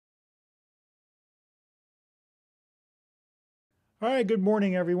All right, good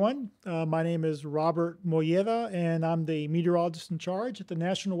morning, everyone. My name is Robert Moyeda, and I'm the meteorologist in charge at the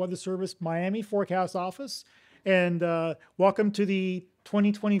National Weather Service Miami Forecast Office. And welcome to the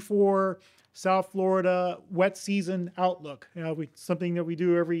 2024 South Florida Wet Season Outlook. Something that we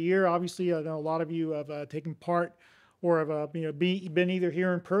do every year. Obviously, I know a lot of you have taken part or have been either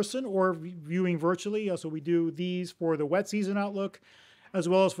here in person or viewing virtually. So we do these for the wet season outlook, as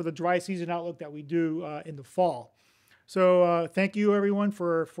well as for the dry season outlook that we do in the fall. So thank you, everyone,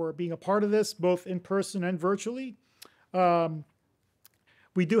 for being a part of this, both in person and virtually.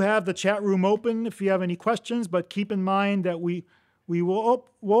 We do have the chat room open if you have any questions, but keep in mind that we will,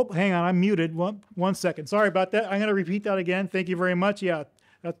 hang on, I'm muted. One second. Sorry about that. I'm going to repeat that again. Thank you very much. Yeah,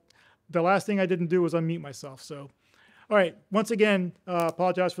 the last thing I didn't do was unmute myself. So, all right, once again,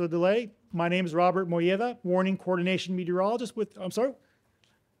 apologize for the delay. My name is Robert Moyeda, Warning Coordination Meteorologist with, I'm sorry,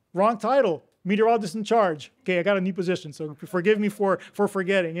 wrong title. Meteorologist in charge. Okay, I got a new position, so forgive me for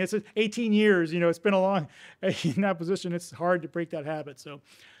forgetting. It's 18 years, it's been a long, in that position, it's hard to break that habit. So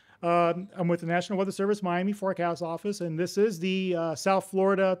I'm with the National Weather Service Miami Forecast Office, and this is the South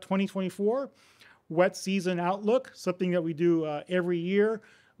Florida 2024 Wet Season Outlook, something that we do every year.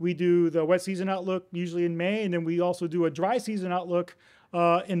 We do the Wet Season Outlook usually in May, and then we also do a Dry Season Outlook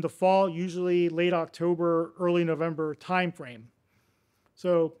in the fall, usually late October, early November timeframe.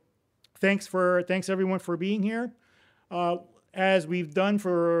 So thanks everyone for being here. As we've done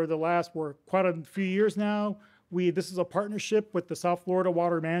for the last, quite a few years now, this is a partnership with the South Florida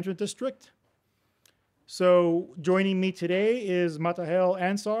Water Management District. So joining me today is Matahel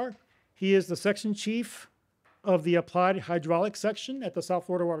Ansar. He is the section chief of the Applied Hydraulics section at the South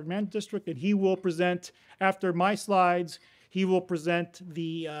Florida Water Management District, and he will present, after my slides, he will present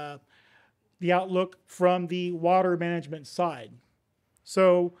the outlook from the water management side.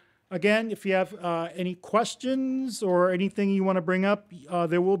 So again, if you have any questions or anything you want to bring up,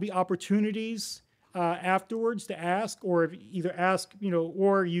 there will be opportunities afterwards to ask, or either ask,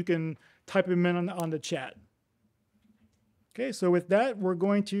 or you can type them in on the chat. Okay, so with that, we're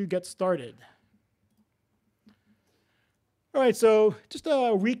going to get started. All right, so just a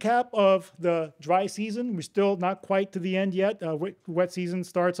recap of the dry season. We're still not quite to the end yet. Wet season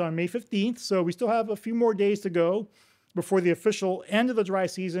starts on May 15th, so we still have a few more days to go before the official end of the dry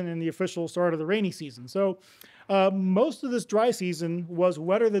season and the official start of the rainy season. So most of this dry season was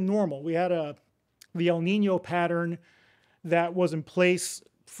wetter than normal. We had the El Nino pattern that was in place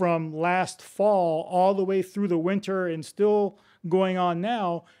from last fall all the way through the winter and still going on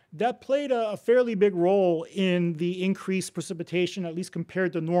now. That played a fairly big role in the increased precipitation, at least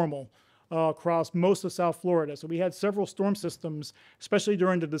compared to normal, across most of South Florida. So we had several storm systems, especially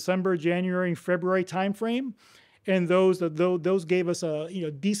during the December, January, and February timeframe. And those gave us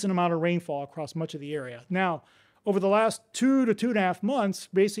a decent amount of rainfall across much of the area. Now, over the last 2 to 2.5 months,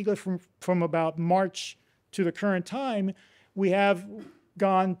 basically from about March to the current time, we have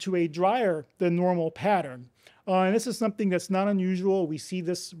gone to a drier than normal pattern. And this is something that's not unusual. We see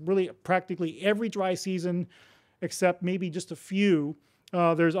this really practically every dry season, except maybe just a few.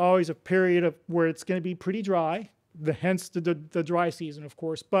 There's always a period where it's going to be pretty dry. Hence the dry season, of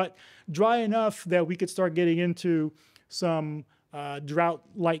course, but dry enough that we could start getting into some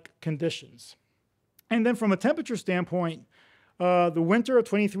drought-like conditions. And then from a temperature standpoint, the winter of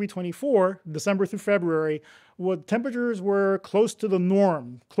 23-24, December through February, temperatures were close to the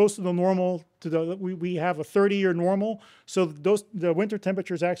norm, close to the normal. We have a 30-year normal, so the winter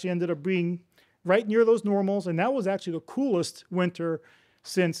temperatures actually ended up being right near those normals, and that was actually the coolest winter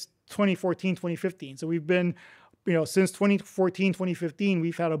since 2014, 2015. So we've been since 2014, 2015,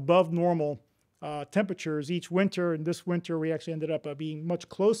 we've had above normal temperatures each winter, and this winter we actually ended up being much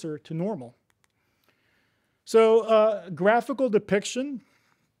closer to normal. So graphical depiction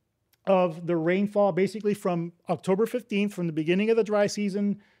of the rainfall basically from October 15th, from the beginning of the dry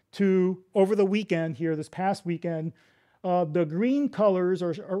season to over the weekend here, this past weekend. The green colors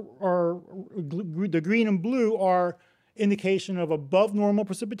the green and blue are indication of above normal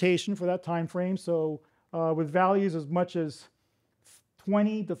precipitation for that time frame. So with values as much as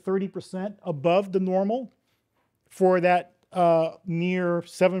 20 to 30% above the normal for that near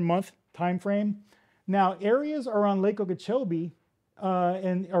 7-month time frame. Now, areas around Lake Okeechobee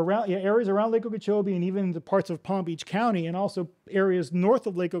areas around Lake Okeechobee and even the parts of Palm Beach County and also areas north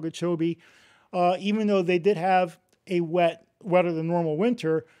of Lake Okeechobee, even though they did have a wetter than normal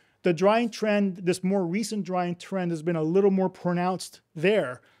winter, the drying trend, this more recent drying trend, has been a little more pronounced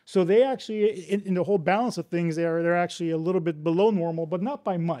there. So they actually, in the whole balance of things, they're actually a little bit below normal, but not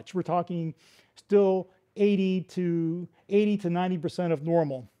by much. We're talking still 80 to 90% of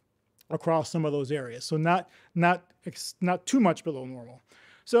normal across some of those areas. So not too much below normal.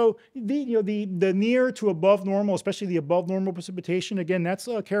 So the near to above normal, especially the above normal precipitation, again, that's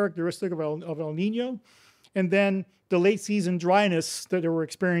a characteristic of El Nino. And then the late season dryness that we're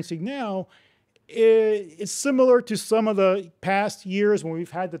experiencing now is similar to some of the past years when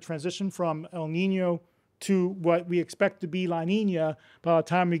we've had the transition from El Nino to what we expect to be La Nina by the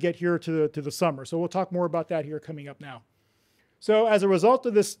time we get here to the summer. So we'll talk more about that here coming up now. So as a result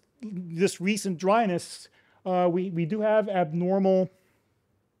of this recent dryness, we do have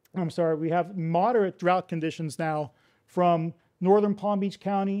we have moderate drought conditions now from northern Palm Beach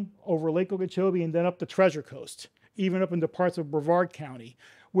County over Lake Okeechobee and then up the Treasure Coast, even up into parts of Brevard County,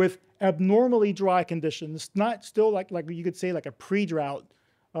 with abnormally dry conditions, not still like you could say like a pre-drought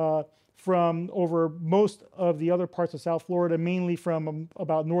from over most of the other parts of South Florida, mainly from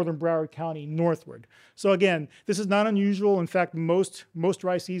about northern Broward County northward. So again, this is not unusual. In fact, most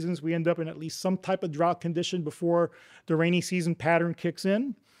dry seasons, we end up in at least some type of drought condition before the rainy season pattern kicks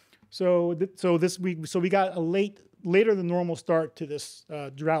in. So we got a later than normal start to this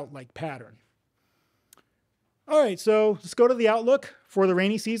drought-like pattern. All right, so let's go to the outlook for the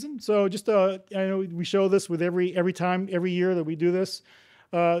rainy season. So just I know we show this with every year that we do this.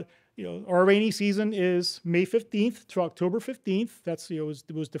 Our rainy season is May 15th to October 15th. That's it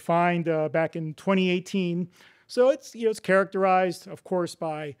was defined back in 2018. So it's characterized, of course,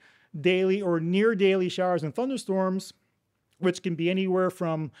 by daily or near daily showers and thunderstorms, which can be anywhere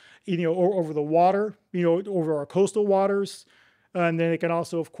from over the water, over our coastal waters, and then it can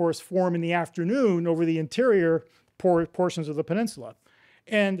also, of course, form in the afternoon over the interior portions of the peninsula.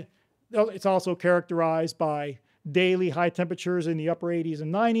 And it's also characterized by daily high temperatures in the upper 80s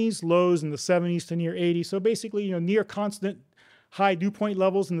and 90s, lows in the 70s to near 80s. So basically, near constant high dew point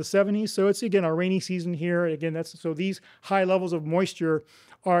levels in the 70s. So it's, again, our rainy season here. Again, so these high levels of moisture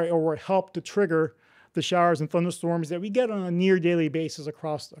are help to trigger the showers and thunderstorms that we get on a near daily basis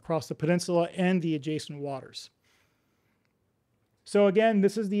across the peninsula and the adjacent waters. So again,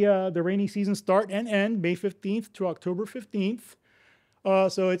 this is the rainy season start and end, May 15th to October 15th.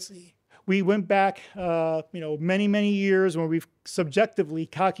 We went back, many years when we've subjectively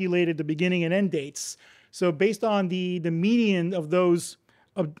calculated the beginning and end dates. So based on the median of those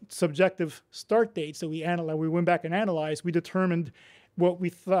subjective start dates that we went back and analyzed, we determined what we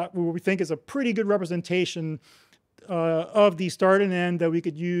think is a pretty good representation of the start and end that we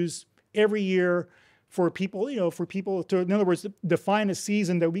could use every year for people, to, in other words, define a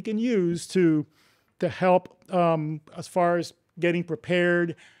season that we can use to help as far as getting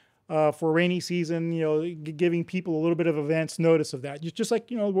prepared for rainy season, giving people a little bit of advance notice of that. Just like,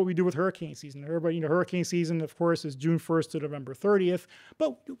 what we do with hurricane season. Everybody, hurricane season, of course, is June 1st to November 30th.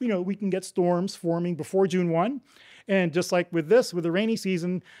 But, we can get storms forming before June 1. And just like with the rainy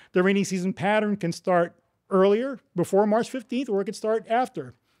season pattern can start earlier, before March 15th, or it could start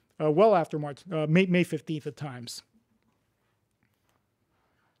after, well after May 15th at times.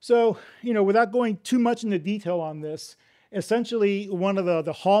 So, without going too much into detail on this, essentially one of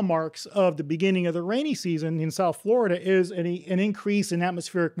the hallmarks of the beginning of the rainy season in South Florida is an increase in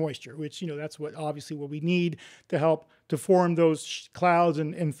atmospheric moisture, which, that's obviously what we need to help to form those clouds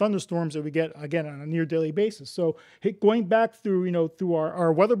and thunderstorms that we get, again, on a near daily basis. So going back through, through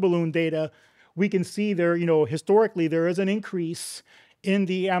our weather balloon data, we can see there, historically, there is an increase in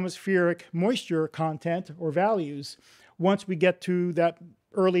the atmospheric moisture content or values once we get to that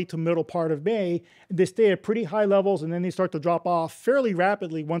early to middle part of May. They stay at pretty high levels, and then they start to drop off fairly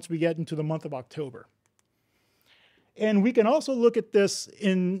rapidly once we get into the month of October. And we can also look at this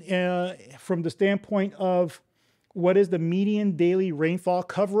from the standpoint of what is the median daily rainfall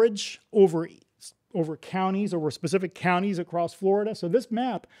coverage over counties, over specific counties across Florida. So this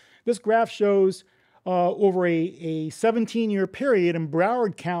graph shows over a 17-year period in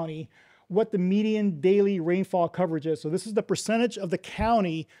Broward County what the median daily rainfall coverage is. So this is the percentage of the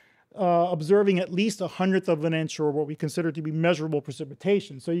county observing at least 1/100th of an inch, or what we consider to be measurable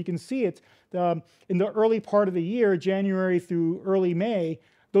precipitation. So you can see it in the early part of the year, January through early May,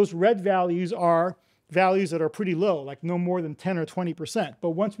 those red values are values that are pretty low, like no more than 10 or 20%.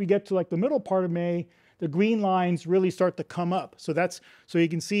 But once we get to like the middle part of May, the green lines really start to come up. So you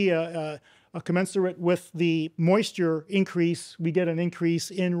can see a commensurate with the moisture increase, we get an increase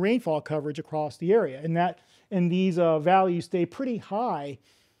in rainfall coverage across the area. And these values stay pretty high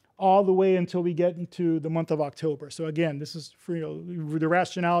all the way until we get into the month of October. So again, this is for, the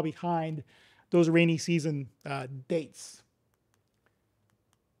rationale behind those rainy season dates.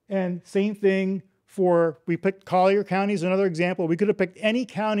 And same thing we picked Collier County as another example. We could have picked any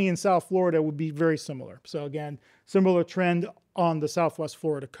county in South Florida, would be very similar. So again, similar trend on the southwest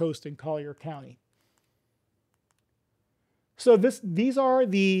Florida coast in Collier County. So these are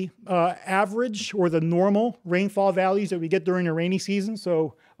the average or the normal rainfall values that we get during the rainy season.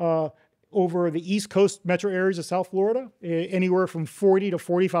 So over the east coast metro areas of South Florida, anywhere from 40 to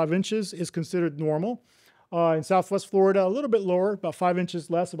 45 inches is considered normal. In Southwest Florida, a little bit lower, about 5 inches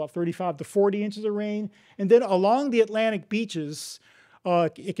less, about 35 to 40 inches of rain. And then along the Atlantic beaches,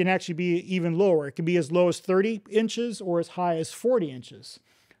 it can actually be even lower. It can be as low as 30 inches or as high as 40 inches.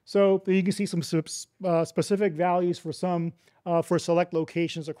 So you can see some specific values for for select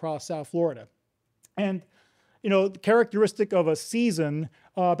locations across South Florida. And, the characteristic of a season,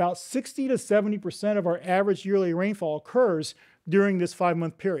 about 60 to 70% of our average yearly rainfall occurs during this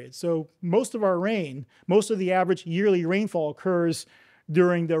 5-month period. So most of the average yearly rainfall occurs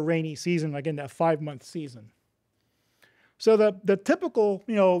during the rainy season, again, that 5-month season. So the typical,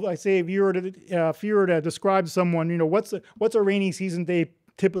 I say if you were to describe to someone, what's a rainy season day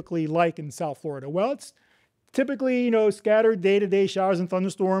typically like in South Florida? Well, it's typically, scattered day-to-day showers and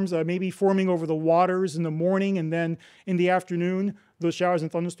thunderstorms, maybe forming over the waters in the morning, and then in the afternoon, those showers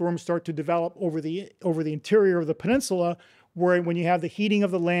and thunderstorms start to develop over the interior of the peninsula, where when you have the heating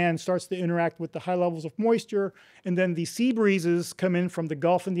of the land starts to interact with the high levels of moisture, and then the sea breezes come in from the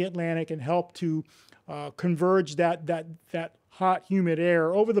Gulf and the Atlantic and help to converge that hot, humid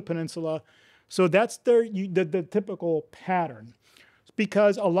air over the peninsula. So that's the typical pattern.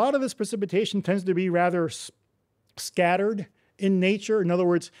 Because a lot of this precipitation tends to be rather scattered in nature. In other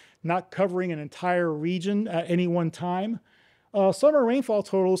words, not covering an entire region at any one time. Summer rainfall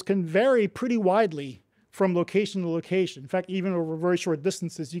totals can vary pretty widely from location to location. In fact, even over very short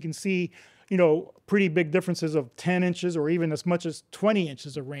distances, you can see, pretty big differences of 10 inches or even as much as 20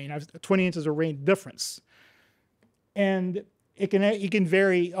 inches of rain, 20 inches of rain difference. And it can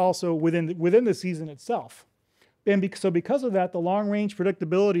vary also within the season itself. And so because of that, the long-range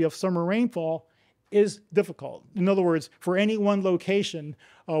predictability of summer rainfall is difficult. In other words, for any one location,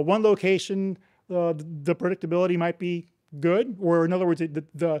 the predictability might be good, or in other words,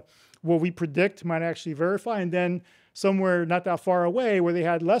 what we predict might actually verify, and then somewhere not that far away where they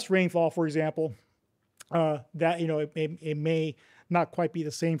had less rainfall, for example, it may not quite be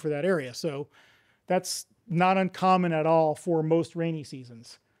the same for that area. So that's not uncommon at all for most rainy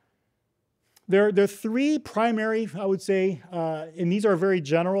seasons. There are 3 primary, I would say, and these are very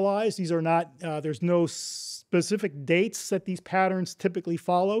generalized. These are not, there's no specific dates that these patterns typically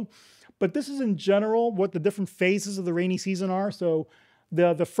follow, but this is in general what the different phases of the rainy season are. So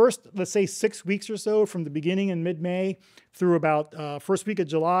the first, let's say 6 weeks or so from the beginning in mid-May through about first week of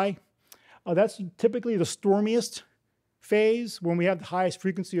July, that's typically the stormiest phase when we have the highest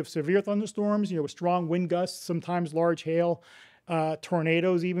frequency of severe thunderstorms, with strong wind gusts, sometimes large hail,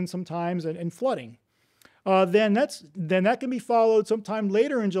 tornadoes even sometimes, and flooding. Then that can be followed sometime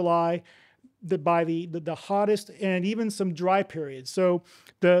later in July by the hottest and even some dry periods. So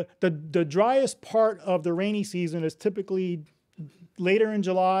the driest part of the rainy season is typically later in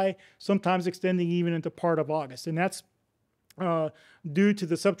July, sometimes extending even into part of August. And that's due to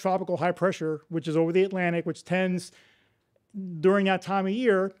the subtropical high pressure, which is over the Atlantic, which tends, during that time of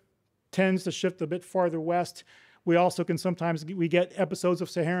year, tends to shift a bit farther west. We also can sometimes get episodes of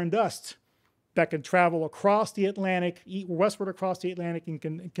Saharan dust that can travel across the Atlantic, westward across the Atlantic,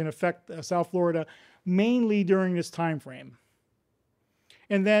 and can affect South Florida, mainly during this time frame.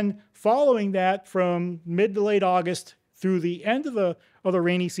 And then following that, from mid to late August through the end of the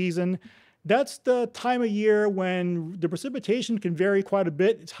rainy season, that's the time of year when the precipitation can vary quite a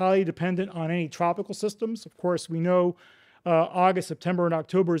bit. It's highly dependent on any tropical systems. Of course, we know August, September, and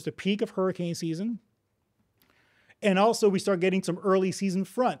October is the peak of hurricane season. And also we start getting some early season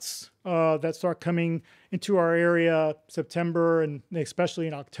fronts that start coming into our area September and especially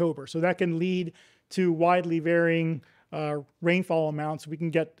in October. So that can lead to widely varying rainfall amounts. We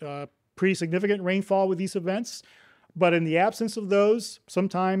can get pretty significant rainfall with these events, but in the absence of those,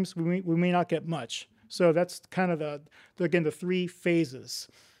 sometimes we may not get much. So that's kind of the 3 phases.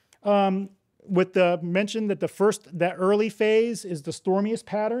 With the mention that that early phase is the stormiest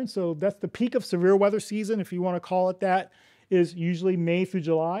pattern. So that's the peak of severe weather season, if you want to call it that, is usually May through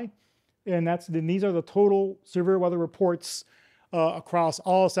July. And these are the total severe weather reports across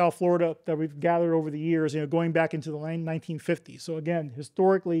all of South Florida that we've gathered over the years, going back into the 1950s. So again,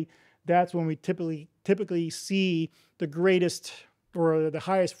 historically, that's when we typically see the greatest or the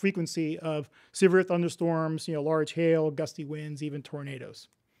highest frequency of severe thunderstorms, large hail, gusty winds, even tornadoes.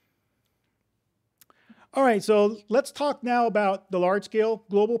 All right, so let's talk now about the large-scale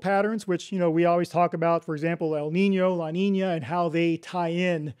global patterns, which we always talk about, for example, El Nino, La Nina, and how they tie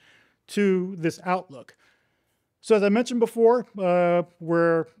in to this outlook. So as I mentioned before,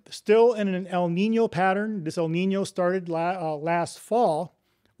 we're still in an El Nino pattern. This El Nino started last fall,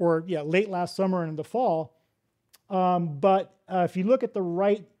 or yeah, late last summer and in the fall. But if you look at the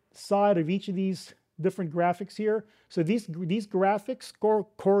right side of each of these different graphics here, so these graphics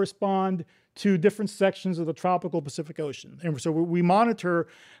correspond to different sections of the tropical Pacific Ocean. And so we monitor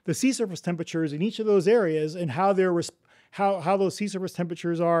the sea surface temperatures in each of those areas and how those sea surface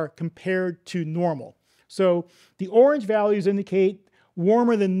temperatures are compared to normal. So the orange values indicate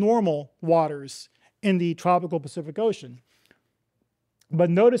warmer than normal waters in the tropical Pacific Ocean. But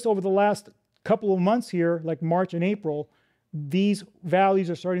notice over the last couple of months here, like March and April, these values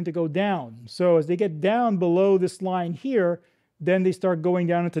are starting to go down. So as they get down below this line here, then they start going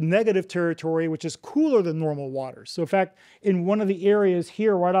down into negative territory, which is cooler than normal waters. So in fact, in one of the areas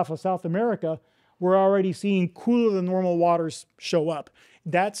here right off of South America, we're already seeing cooler than normal waters show up.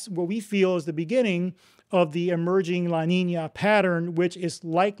 That's what we feel is the beginning of the emerging La Nina pattern, which is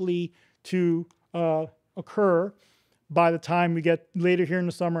likely to occur by the time we get later here in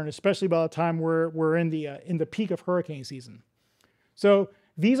the summer, and especially by the time we're in the peak of hurricane season. So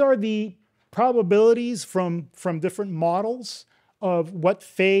these are the probabilities from different models of what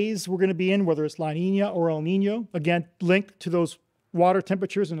phase we're going to be in, whether it's La Nina or El Nino, again, linked to those water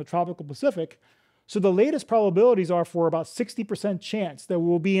temperatures in the tropical Pacific. So the latest probabilities are for about 60% chance that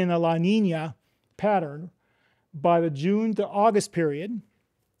we'll be in a La Nina pattern by the June to August period,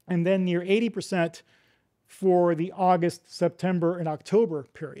 and then near 80% for the August, September, and October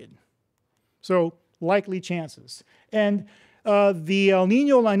period. So likely chances. And the El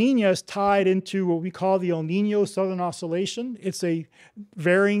Nino La Nina is tied into what we call the El Nino Southern Oscillation. It's a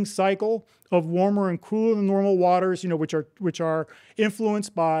varying cycle of warmer and cooler than normal waters, which are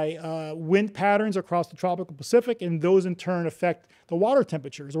influenced by wind patterns across the tropical Pacific, and those in turn affect the water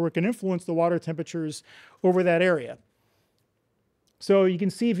temperatures, or it can influence the water temperatures over that area. So you can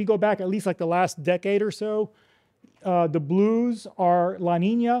see if you go back at least like the last decade or so, the blues are La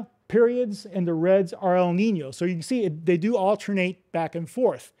Nina periods and the reds are El Nino. So you can see they do alternate back and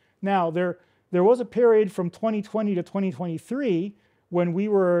forth. Now, there was a period from 2020 to 2023 when we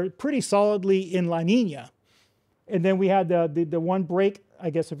were pretty solidly in La Nina. And then we had the one break, I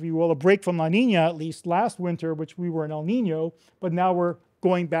guess if you will, a break from La Nina at least last winter, which we were in El Nino, but now we're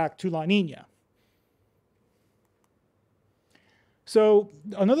going back to La Nina. So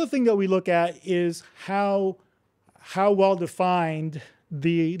another thing that we look at is how well defined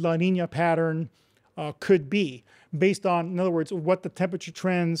the La Nina pattern could be, based on, in other words, what the temperature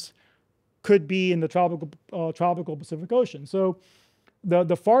trends could be in the tropical Pacific Ocean. So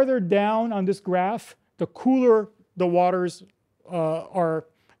the farther down on this graph, the cooler the waters are,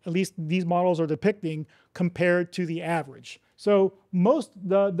 at least these models are depicting, compared to the average. So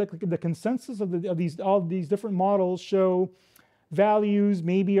the consensus of all these different models show values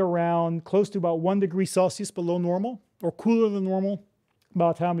maybe around close to about 1 degree Celsius below normal, or cooler than normal,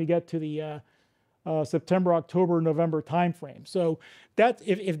 by the time we get to the September, October, November timeframe. So that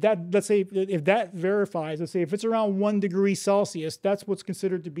if that verifies, let's say if it's around 1 degree Celsius, that's what's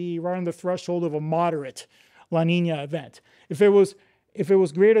considered to be right on the threshold of a moderate La Nina event. If it was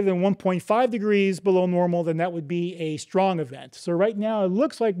greater than 1.5 degrees below normal, then that would be a strong event. So right now, it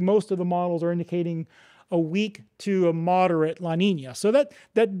looks like most of the models are indicating a weak to a moderate La Nina. So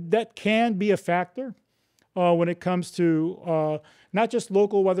that can be a factor when it comes to not just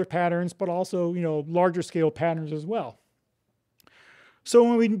local weather patterns, but also larger scale patterns as well. So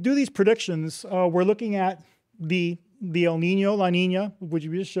when we do these predictions, we're looking at the El Nino, La Nina, which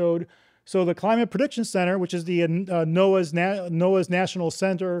we just showed. So the Climate Prediction Center, which is the NOAA's national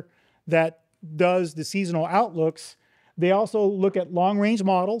center that does the seasonal outlooks, they also look at long-range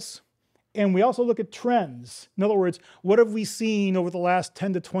models, and we also look at trends. In other words, what have we seen over the last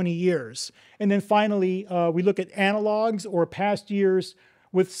 10 to 20 years? And then finally, we look at analogs or past years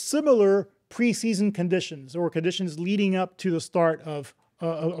with similar preseason conditions or conditions leading up to the start of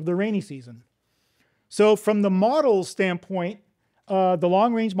the rainy season. So from the model standpoint, the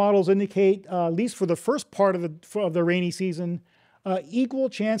long-range models indicate, at least for the first part of the rainy season, equal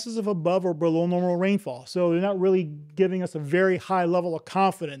chances of above or below normal rainfall. So they're not really giving us a very high level of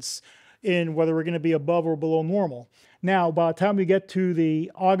confidence in whether we're going to be above or below normal. Now, by the time we get to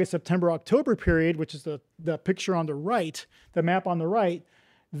the August, September, October period, which is the picture on the right, the map on the right,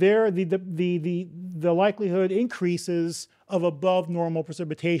 there the likelihood increases of above normal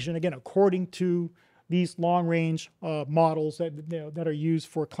precipitation, again, according to these long-range models that are used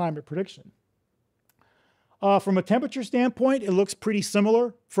for climate prediction. From a temperature standpoint, it looks pretty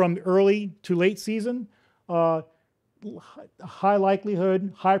similar from early to late season. high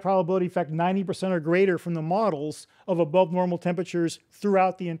likelihood, high probability, in fact, 90% or greater from the models of above normal temperatures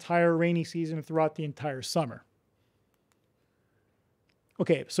throughout the entire rainy season and throughout the entire summer.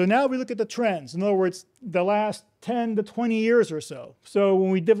 Okay, so now we look at the trends. In other words, the last 10 to 20 years or so. So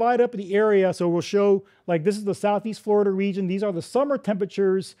when we divide up the area, so we'll show, like, this is the Southeast Florida region. These are the summer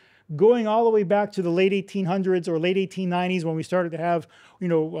temperatures going all the way back to the late 1800s or late 1890s when we started to have,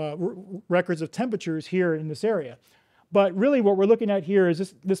 records of temperatures here in this area. But really what we're looking at here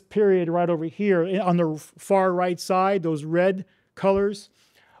is this period right over here on the far right side, those red colors.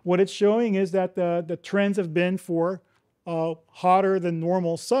 What it's showing is that the trends have been for hotter than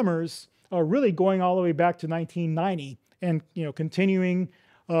normal summers, really going all the way back to 1990 and continuing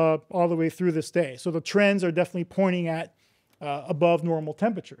all the way through this day. So the trends are definitely pointing at above normal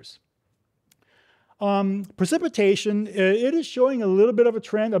temperatures. Precipitation, it is showing a little bit of a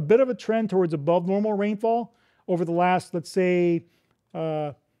trend towards above normal rainfall over the last, let's say,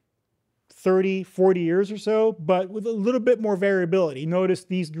 30, 40 years or so, but with a little bit more variability. Notice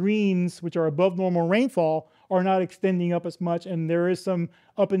these greens, which are above normal rainfall, are not extending up as much, and there is some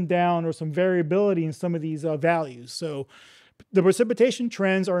up and down or some variability in some of these values. So the precipitation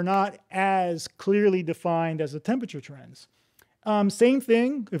trends are not as clearly defined as the temperature trends. Same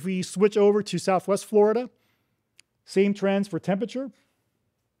thing if we switch over to Southwest Florida, same trends for temperature,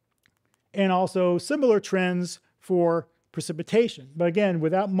 and also similar trends for precipitation. But again,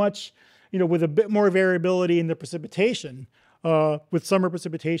 without much, with a bit more variability in the precipitation, with summer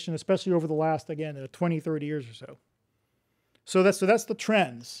precipitation, especially over the last, again, 20, 30 years or so. So that's the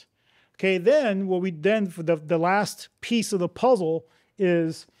trends. Okay, then for the last piece of the puzzle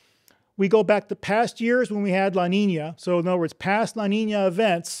is we go back to past years when we had La Nina. So in other words, past La Nina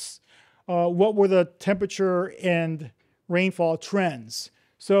events, what were the temperature and rainfall trends?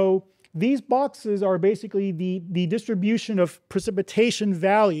 So these boxes are basically the distribution of precipitation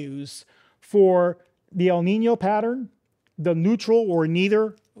values for the El Nino pattern, the neutral or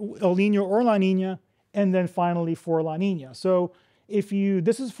neither El Nino or La Nina, and then finally for La Nina. So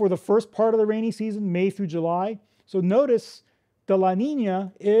this is for the first part of the rainy season, May through July. So notice the La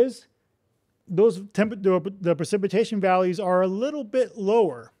Nina is, the precipitation values are a little bit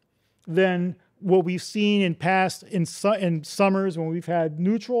lower than what we've seen in summers when we've had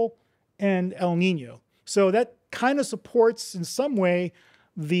neutral and El Nino. So that kind of supports in some way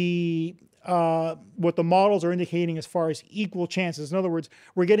what the models are indicating as far as equal chances. In other words,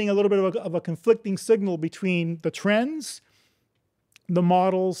 we're getting a little bit of a conflicting signal between the trends, the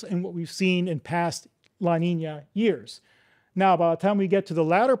models, and what we've seen in past La Nina years. Now, by the time we get to the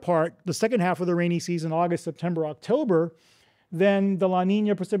latter part, the second half of the rainy season, August, September, October, then the La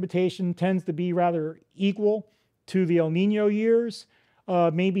Nina precipitation tends to be rather equal to the El Nino years,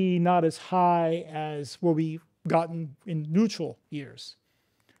 maybe not as high as what we've gotten in neutral years.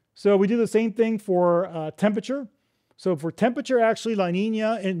 So we do the same thing for temperature. So for temperature, actually, La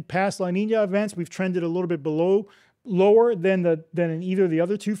Nina, in past La Nina events, we've trended a little bit lower than in either of the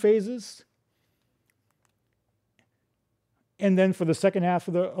other two phases. And then for the second half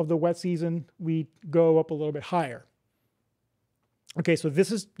of the wet season, we go up a little bit higher. Okay, so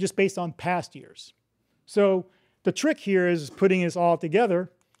this is just based on past years. So the trick here is putting this all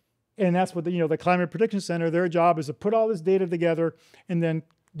together, and that's what the Climate Prediction Center, their job is to put all this data together and then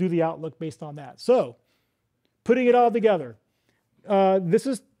do the outlook based on that. So putting it all together, this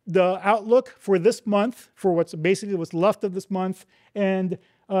is the outlook for this month, for what's left of this month, and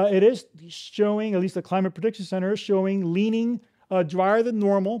it is showing, at least the Climate Prediction Center is showing, leaning drier than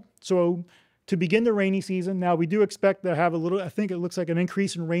normal. So to begin the rainy season, now we do expect to have I think it looks like an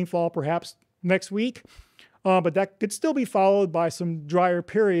increase in rainfall perhaps next week, but that could still be followed by some drier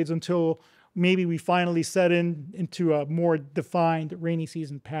periods until maybe we finally set into a more defined rainy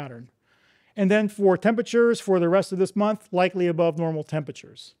season pattern. And then for temperatures for the rest of this month, likely above normal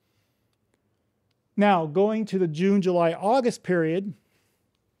temperatures. Now, going to the June, July, August period,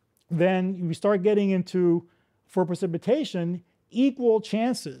 then we start getting into, for precipitation, equal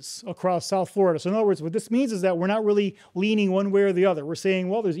chances across South Florida. So in other words, what this means is that we're not really leaning one way or the other. We're saying,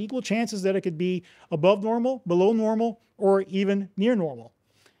 well, there's equal chances that it could be above normal, below normal, or even near normal.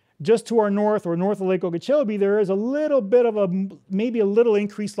 Just to our north, or north of Lake Okeechobee, there is a little bit of maybe a little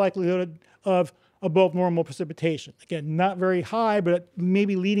increased likelihood of above normal precipitation. Again, not very high, but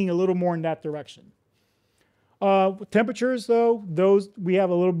maybe leading a little more in that direction. Temperatures, though, those we have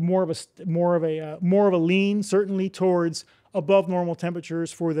a little more of a lean, certainly towards above normal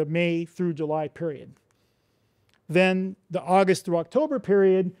temperatures for the May through July period. Then the August through October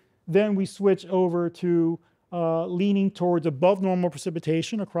period, then we switch over to leaning towards above normal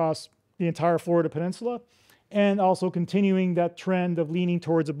precipitation across the entire Florida peninsula. and also continuing that trend of leaning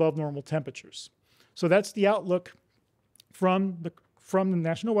towards above normal temperatures. So that's the outlook from the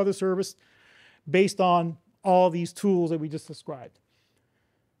National Weather Service based on all these tools that we just described.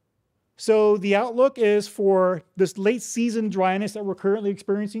 So the outlook is for this late season dryness that we're currently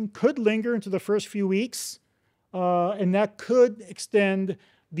experiencing could linger into the first few weeks, and that could extend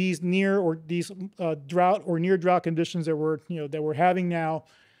these drought or near drought conditions that we're having now.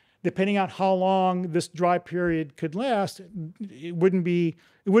 Depending on how long this dry period could last, it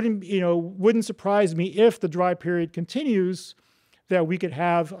wouldn't surprise me if the dry period continues, that we could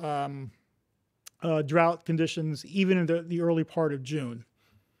have drought conditions even in the early part of June.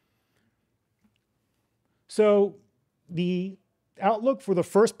 So the outlook for the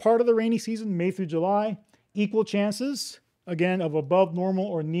first part of the rainy season, May through July, equal chances, again, of above normal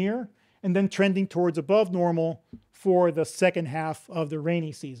or near, and then trending towards above normal for the second half of the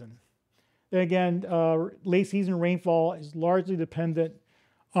rainy season. Then again, late season rainfall is largely dependent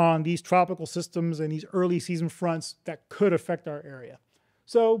on these tropical systems and these early season fronts that could affect our area.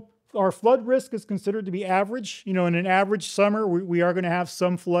 So our flood risk is considered to be average. In an average summer, we are going to have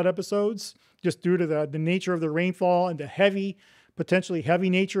some flood episodes just due to the nature of the rainfall and the potentially heavy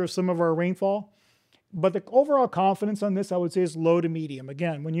nature of some of our rainfall. But the overall confidence on this, I would say, is low to medium.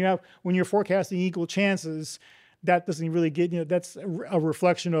 Again, when you're forecasting equal chances, that doesn't really that's a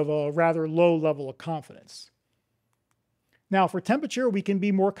reflection of a rather low level of confidence. Now, for temperature, we can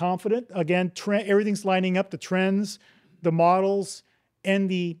be more confident. Again, everything's lining up, the trends, the models, and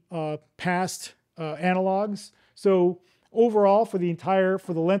the past analogs. So overall, for the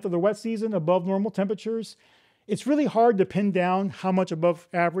length of the wet season, above normal temperatures, it's really hard to pin down how much above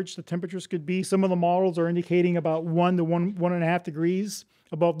average the temperatures could be. Some of the models are indicating about 1 to 1.5 degrees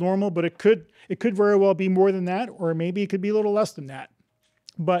above normal, but it could very well be more than that, or maybe it could be a little less than that.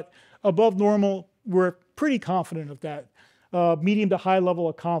 But above normal, we're pretty confident of that. Medium to high level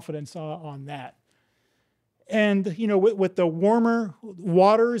of confidence on that. And, with the warmer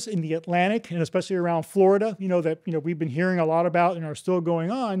waters in the Atlantic, and especially around Florida, that we've been hearing a lot about and are still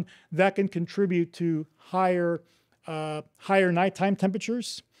going on, that can contribute to higher nighttime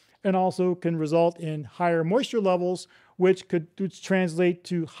temperatures, and also can result in higher moisture levels, which could translate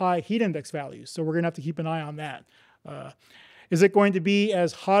to high heat index values. So we're going to have to keep an eye on that. Is it going to be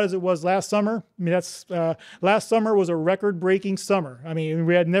as hot as it was last summer? I mean, last summer was a record-breaking summer. I mean,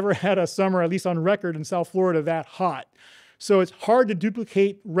 we had never had a summer, at least on record in South Florida, that hot. So it's hard to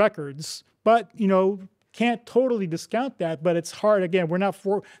duplicate records, but can't totally discount that. But it's hard. Again, we're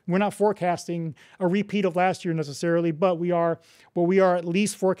not forecasting a repeat of last year necessarily, but we are at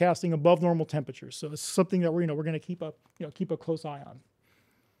least forecasting above normal temperatures. So it's something that we're going to keep a close eye on.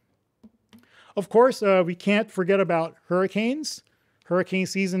 Of course, we can't forget about hurricanes. Hurricane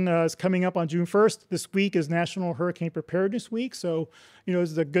season is coming up on June 1st. This week is National Hurricane Preparedness Week. So,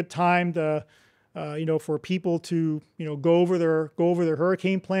 this is a good time to, for people to, go over their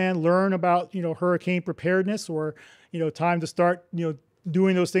hurricane plan, learn about, hurricane preparedness, or, time to start,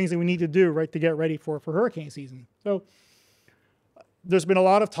 doing those things that we need to do, right, to get ready for hurricane season. So there's been a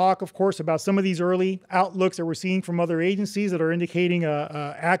lot of talk, of course, about some of these early outlooks that we're seeing from other agencies that are indicating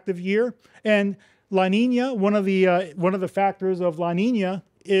a active year. And La Nina, one of the factors of La Nina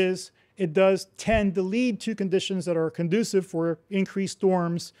is it does tend to lead to conditions that are conducive for increased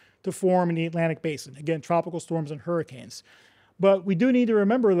storms to form in the Atlantic Basin. Again, tropical storms and hurricanes. But we do need to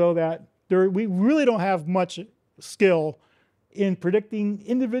remember, though, that we really don't have much skill in predicting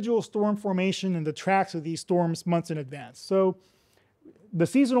individual storm formation and the tracks of these storms months in advance. So the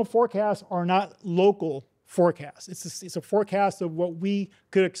seasonal forecasts are not local forecasts. It's a forecast of what we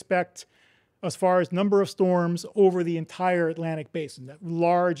could expect as far as number of storms over the entire Atlantic Basin, that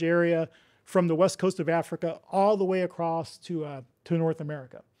large area from the west coast of Africa all the way across to North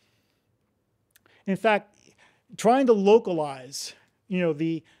America. In fact, trying to localize,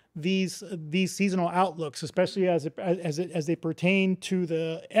 these seasonal outlooks, especially as they pertain to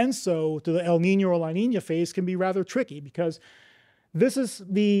the ENSO, to the El Nino or La Nina phase, can be rather tricky, because this is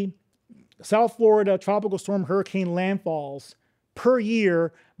the South Florida tropical storm hurricane landfalls per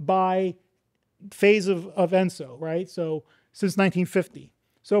year by phase of ENSO, right? So since 1950.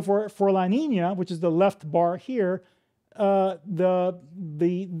 So for La Nina, which is the left bar here, the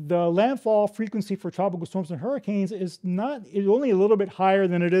landfall frequency for tropical storms and hurricanes is only a little bit higher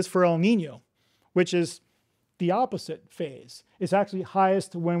than it is for El Nino, which is the opposite phase. It's actually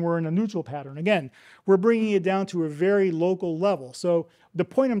highest when we're in a neutral pattern. Again, we're bringing it down to a very local level. So the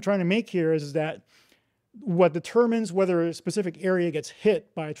point I'm trying to make here is that what determines whether a specific area gets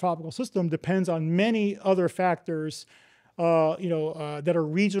hit by a tropical system depends on many other factors that are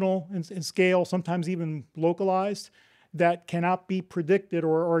regional in scale, sometimes even localized, that cannot be predicted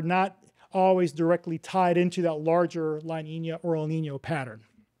or not always directly tied into that larger La Nina or El Nino pattern.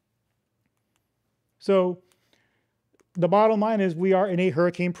 So the bottom line is we are in a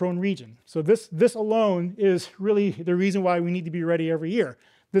hurricane-prone region. So this alone is really the reason why we need to be ready every year.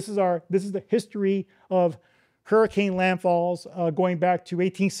 This is the history of hurricane landfalls going back to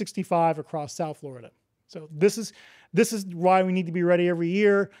 1865 across South Florida. So this is why we need to be ready every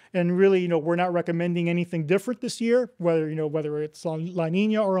year. And really, we're not recommending anything different this year. Whether it's La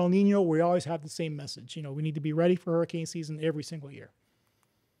Nina or El Nino, we always have the same message. We need to be ready for hurricane season every single year.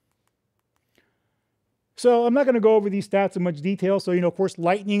 So I'm not going to go over these stats in much detail. So, of course,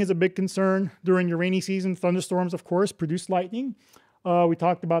 lightning is a big concern during your rainy season. Thunderstorms, of course, produce lightning. We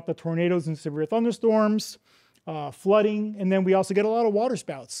talked about the tornadoes and severe thunderstorms, flooding, and then we also get a lot of water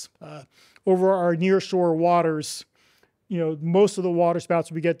spouts over our nearshore waters. Most of the water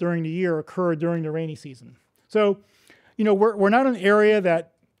spouts we get during the year occur during the rainy season. So, we're not an area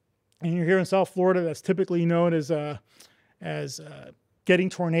that, and you're here in South Florida, that's typically known as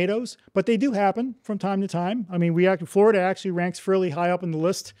getting tornadoes, but they do happen from time to time. I mean, Florida actually ranks fairly high up in the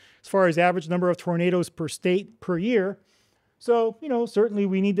list as far as average number of tornadoes per state per year. So, certainly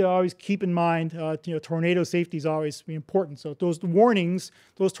we need to always keep in mind, tornado safety is always important. So those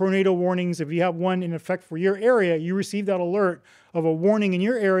tornado warnings, if you have one in effect for your area, you receive that alert of a warning in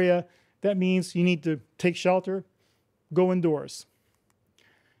your area, that means you need to take shelter, go indoors.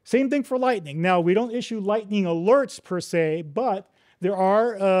 Same thing for lightning. Now, we don't issue lightning alerts per se, but there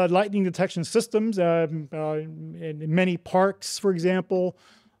are lightning detection systems in many parks, for example,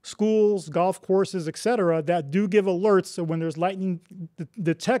 schools, golf courses, etc., that do give alerts. So when there's lightning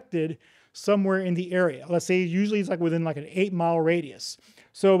detected somewhere in the area, let's say usually it's like within like an 8-mile radius.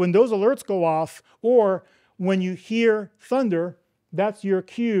 So when those alerts go off, or when you hear thunder, that's your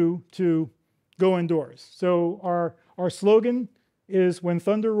cue to go indoors. So our slogan is when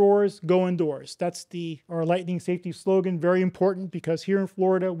thunder roars, go indoors. That's our lightning safety slogan. Very important because here in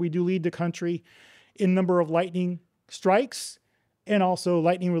Florida, we do lead the country in number of lightning strikes and also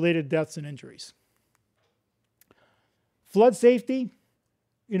lightning-related deaths and injuries. Flood safety,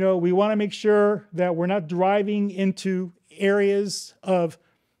 we want to make sure that we're not driving into areas of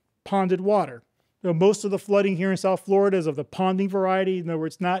ponded water. Most of the flooding here in South Florida is of the ponding variety. In other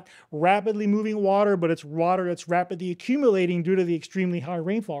words, not rapidly moving water, but it's water that's rapidly accumulating due to the extremely high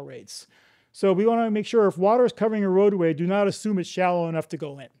rainfall rates. So we want to make sure if water is covering a roadway, do not assume it's shallow enough to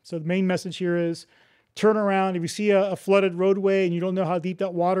go in. So the main message here is turn around. If you see a flooded roadway and you don't know how deep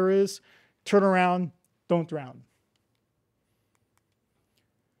that water is, turn around, don't drown.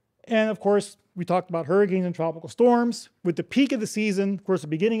 And of course, we talked about hurricanes and tropical storms. With the peak of the season, of course, the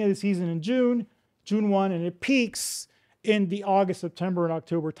beginning of the season in June 1, and it peaks in the August, September, and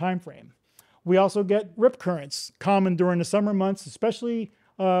October timeframe. We also get rip currents, common during the summer months, especially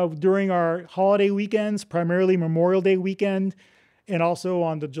during our holiday weekends, primarily Memorial Day weekend, and also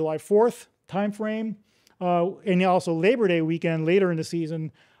on the July 4th timeframe, and also Labor Day weekend later in the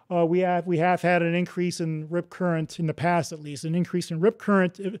season. We have had an increase in rip current in the past, at least, an increase in rip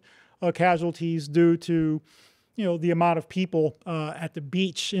current casualties due to the amount of people at the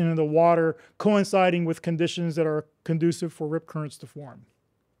beach and in the water coinciding with conditions that are conducive for rip currents to form.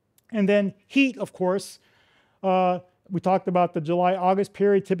 And then heat, of course. We talked about the July-August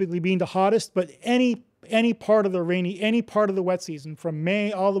period typically being the hottest, but any part of the wet season, from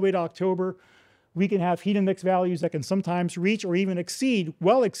May all the way to October, we can have heat index values that can sometimes reach or even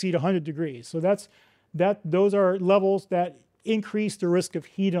well exceed 100 degrees. So those are levels that increase the risk of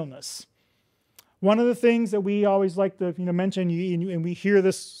heat illness. One of the things that we always like to mention, and we hear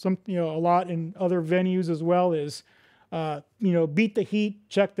this a lot in other venues as well, is beat the heat,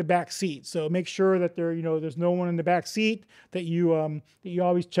 check the back seat. So make sure that there's no one in the back seat. That you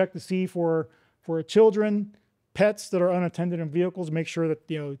always check to see for children, pets that are unattended in vehicles. Make sure that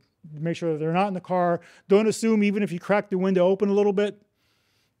they're not in the car. Don't assume even if you crack the window open a little bit,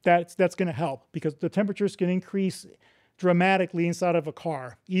 that's going to help, because the temperatures can increase dramatically inside of a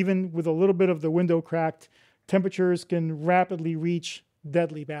car. Even with a little bit of the window cracked, temperatures can rapidly reach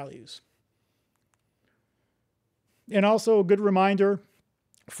deadly values. And also a good reminder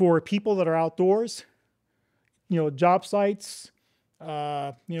for people that are outdoors, job sites,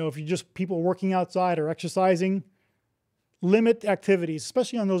 if you're just people working outside or exercising, limit activities,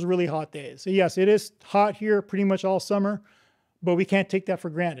 especially on those really hot days. So yes, it is hot here pretty much all summer, but we can't take that for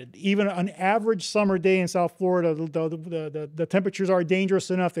granted. Even an average summer day in South Florida, the temperatures are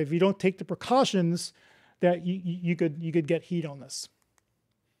dangerous enough that if you don't take the precautions, that you could get heat illness.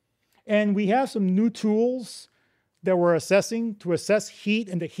 And we have some new tools that we're assessing to assess heat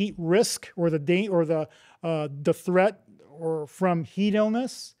and the heat risk or the threat or from heat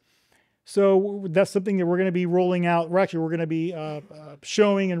illness. So that's something that we're going to be rolling out. We're going to be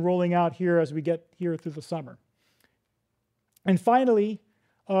showing and rolling out here as we get here through the summer. And finally,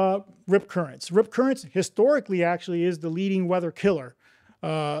 rip currents. Rip currents historically actually is the leading weather killer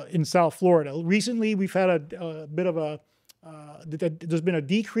in South Florida. Recently, we've had a bit of a there's been a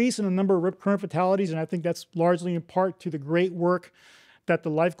decrease in the number of rip current fatalities, and I think that's largely in part to the great work that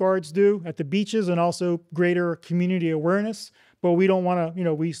the lifeguards do at the beaches and also greater community awareness. But we don't want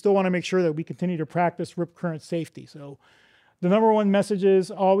to, we still want to make sure that we continue to practice rip current safety. So the number one message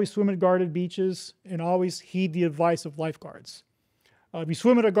is always swim at guarded beaches and always heed the advice of lifeguards. If you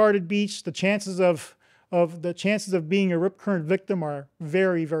swim at a guarded beach, the chances of being a rip current victim are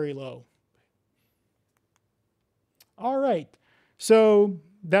very, very low. All right, so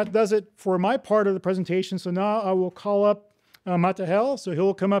that does it for my part of the presentation. So now I will call up Matahel. So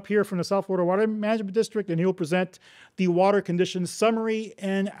he'll come up here from the South Florida Water Management District, and he'll present the water conditions summary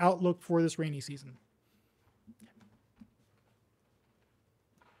and outlook for this rainy season.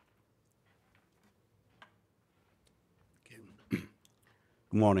 Good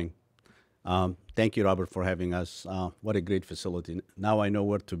morning. Thank you, Robert, for having us. What a great facility. Now I know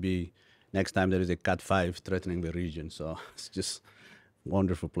where to be next time there is a Cat 5 threatening the region. So it's just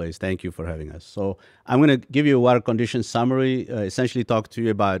wonderful place. Thank you for having us. So I'm going to give you a water condition summary, essentially talk to you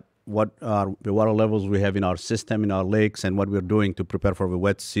about what are the water levels we have in our system, in our lakes, and what we're doing to prepare for the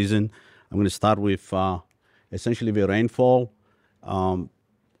wet season. I'm going to start with essentially the rainfall. I'm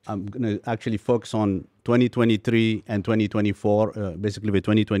going to actually focus on 2023 and 2024, basically the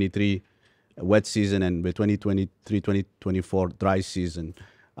 2023 wet season and the 2023-2024 dry season.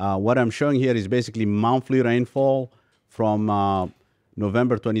 What I'm showing here is basically monthly rainfall from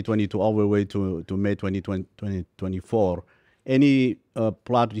November 2022 all the way to May 2024. Any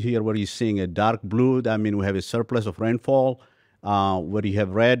plot here where you're seeing a dark blue, that means we have a surplus of rainfall. Where you have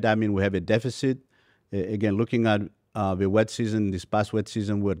red, that means we have a deficit. Again, looking at the wet season, this past wet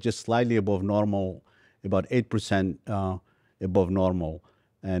season, we're just slightly above normal, about 8% above normal.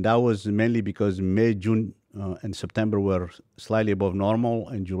 And that was mainly because May, June, and September were slightly above normal,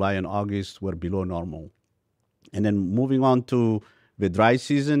 and July and August were below normal. And then moving on to the dry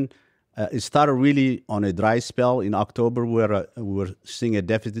season, it started really on a dry spell in October, where we were seeing a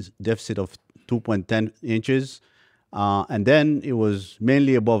deficit of 2.10 inches. And then it was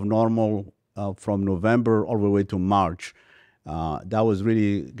mainly above normal from November all the way to March. That was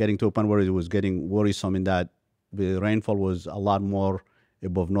really getting to a point where it was getting worrisome in that the rainfall was a lot more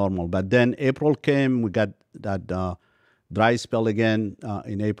above normal. But then April came, we got that dry spell again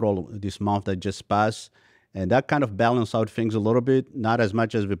in April, this month that just passed. And that kind of balanced out things a little bit, not as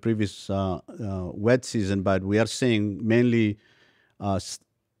much as the previous wet season, but we are seeing mainly about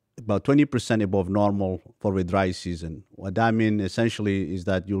 20% above normal for the dry season. What that means essentially is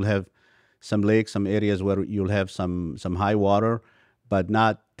that you'll have some lakes, some areas where you'll have some high water, but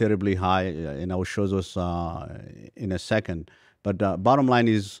not terribly high, and I will show those in a second. But bottom line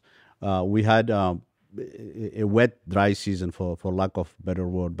is we had a wet, dry season, for lack of better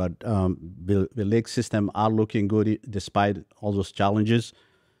word. But the lake system are looking good despite all those challenges.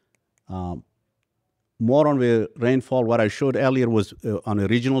 More on the rainfall, what I showed earlier was on a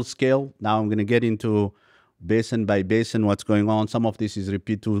regional scale. Now I'm going to get into basin by basin what's going on. Some of this is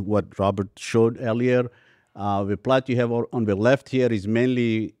repeat to what Robert showed earlier. The plot you have on the left here is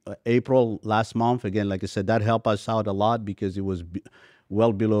mainly April last month. Again, like I said, that helped us out a lot because it was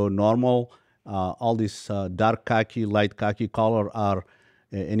well below normal. All this dark khaki, light khaki color are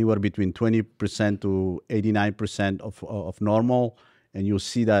anywhere between 20% to 89% of normal. And you'll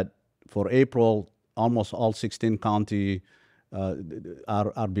see that for April, almost all 16 counties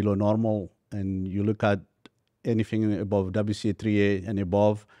are below normal. And you look at anything above WCA 3A and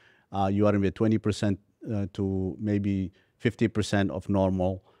above, you are in the 20% to maybe 50% of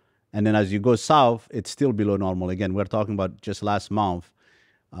normal. And then as you go south, it's still below normal. Again, we're talking about just last month.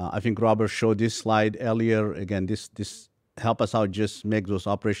 I think Robert showed this slide earlier. Again, this help us out, just make those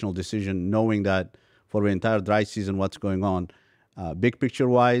operational decisions, knowing that for the entire dry season, what's going on. Big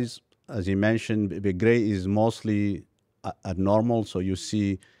picture-wise, as you mentioned, the gray is mostly at normal. So you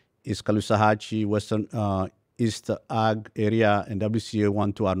see East Caloosahatchee, Western East Ag area, and WCA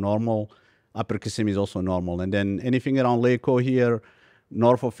 1-2 are normal. Upper Kissimmee is also normal. And then anything around Lake O here,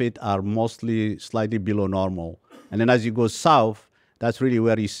 north of it, are mostly slightly below normal. And then as you go south, that's really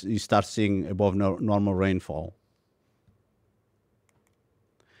where you start seeing above normal rainfall.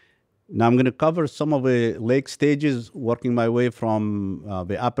 Now I'm going to cover some of the lake stages, working my way from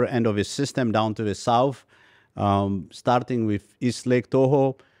the upper end of the system down to the south. Starting with East Lake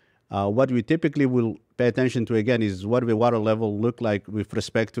Toho, what we typically will pay attention to again is what the water level look like with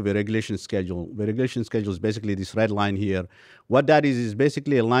respect to the regulation schedule. The regulation schedule is basically this red line here. What that is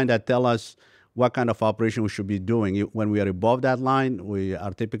basically a line that tells us what kind of operation we should be doing. When we are above that line, we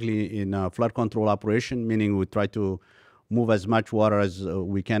are typically in a flood control operation, meaning we try to move as much water as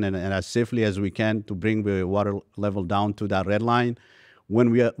we can and as safely as we can to bring the water level down to that red line. When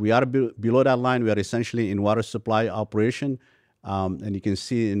we are below that line, we are essentially in water supply operation. And you can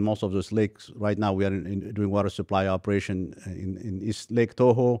see in most of those lakes right now, we are doing water supply operation in East Lake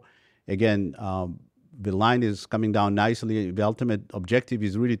Toho. Again, the line is coming down nicely. The ultimate objective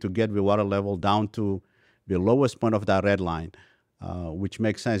is really to get the water level down to the lowest point of that red line, which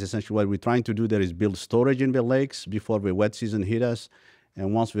makes sense. Essentially, what we're trying to do there is build storage in the lakes before the wet season hit us.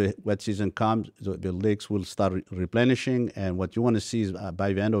 And once the wet season comes, the lakes will start replenishing. And what you want to see is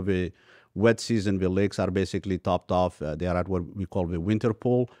by the end of the wet season, the lakes are basically topped off. They are at what we call the winter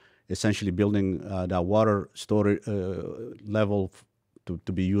pool, essentially building that water storage level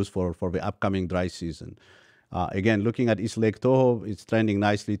to be used for the upcoming dry season. Again, looking at East Lake Toho, it's trending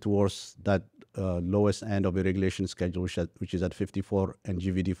nicely towards that lowest end of the regulation schedule, which is at 54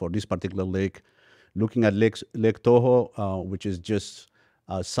 NGVD for this particular lake. Looking at Lake Toho, which is just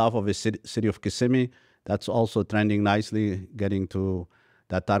south of the city of Kissimmee, that's also trending nicely, getting to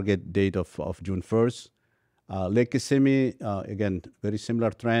that target date of June 1st. Lake Kissimmee, again, very similar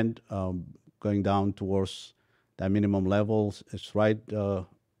trend, going down towards that minimum levels. It's right,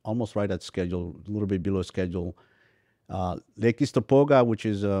 almost right at schedule, a little bit below schedule. Lake Istopoga, which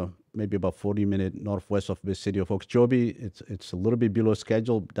is maybe about 40-minute northwest of the city of Okeechobee, it's a little bit below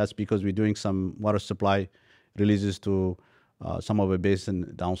schedule. That's because we're doing some water supply releases to some of the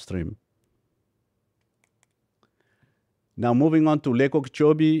basin downstream. Now, moving on to Lake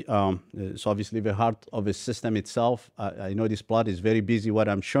Okeechobee, it's obviously the heart of the system itself. I know this plot is very busy. What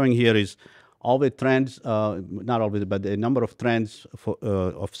I'm showing here is all the trends, not all of it, but a number of trends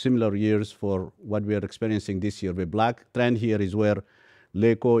of similar years for what we are experiencing this year. The black trend here is where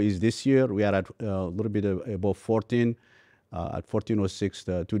Lake O is this year. We are at a little bit above 14, at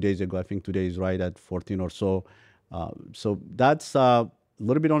 14.06 2 days ago. I think today is right at 14 or so. So that's a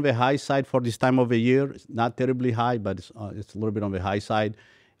little bit on the high side for this time of the year. It's not terribly high, but it's a little bit on the high side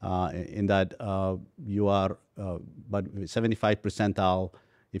in that you are but 75 percentile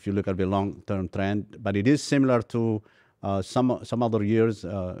if you look at the long-term trend. But it is similar to some other years.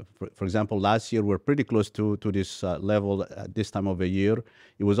 For example, last year we're pretty close to this level at this time of the year.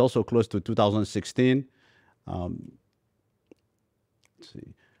 It was also close to 2016. Let's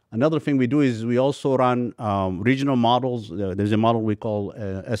see. Another thing we do is we also run regional models. There's a model we call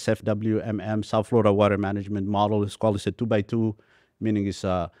SFWMM, South Florida Water Management Model. It's called, it's a 2x2, meaning it's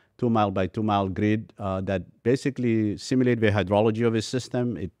a 2-mile by 2-mile grid that basically simulate the hydrology of a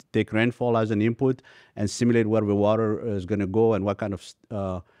system. It take rainfall as an input and simulate where the water is going to go and what kind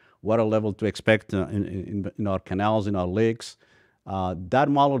of water level to expect in our canals, in our lakes. That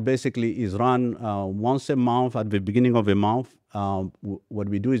model basically is run once a month at the beginning of a month. What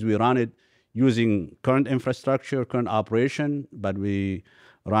we do is we run it using current infrastructure, current operation, but we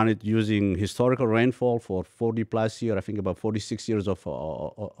run it using historical rainfall for 40 plus years, I think about 46 years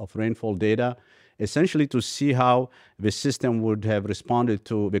of rainfall data, essentially to see how the system would have responded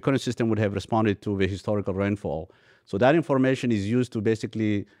to, the current system would have responded to the historical rainfall. So that information is used to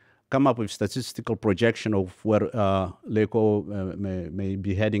basically come up with statistical projection of where Lake O may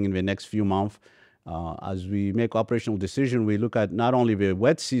be heading in the next few months. As we make operational decision, we look at not only the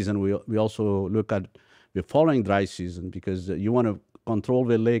wet season, we also look at the following dry season, because you want to control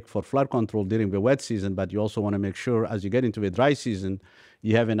the lake for flood control during the wet season, but you also want to make sure as you get into the dry season,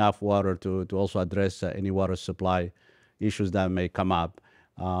 you have enough water to also address any water supply issues that may come up.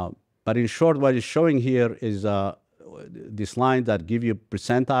 But in short, what it's showing here is this line that give you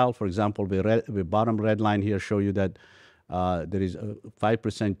percentile. For example, the bottom red line here show you that there is a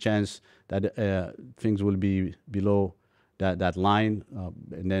 5% chance that things will be below that line.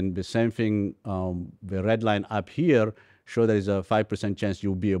 And then the same thing, the red line up here show there is a 5% chance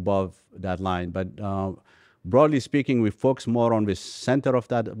you'll be above that line. But broadly speaking, we focus more on the center of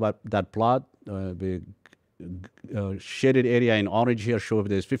that plot. The shaded area in orange here show if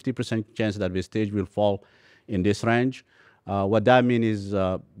there's 50% chance that the stage will fall in this range. What that means is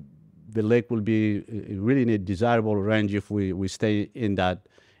the lake will be really in a desirable range if we stay in that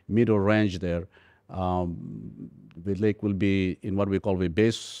middle range there. The lake will be in what we call the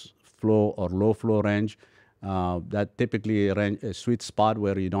base flow or low flow range. That typically a sweet spot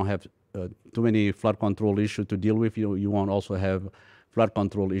where you don't have too many flood control issues to deal with. You won't also have flood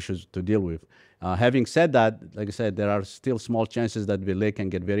control issues to deal with. Having said that, like I said, there are still small chances that the lake can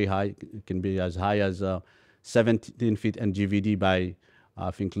get very high. It can be as high as 17 feet NGVD by,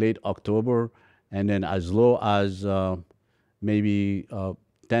 I think, late October, and then as low as maybe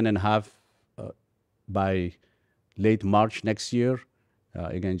 10 and a half by late March next year.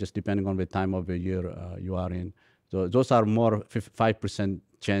 Again, just depending on the time of the year you are in. So those are more 5%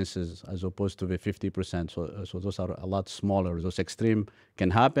 chances as opposed to the 50%. So those are a lot smaller. Those extreme can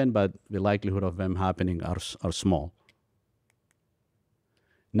happen, but the likelihood of them happening are small.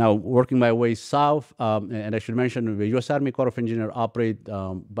 Now, working my way south, and I should mention the U.S. Army Corps of Engineers operate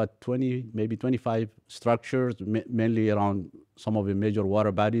about 20, maybe 25 structures, mainly around some of the major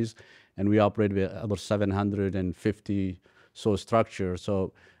water bodies, and we operate with about 750 so structures.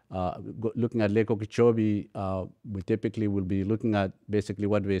 So looking at Lake Okeechobee, we typically will be looking at basically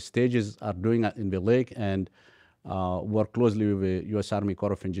what the stages are doing in the lake, and work closely with the U.S. Army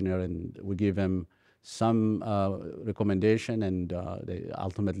Corps of Engineers, and we give them some recommendation, and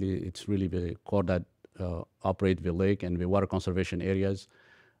ultimately it's really the Corps that operate the lake and the water conservation areas.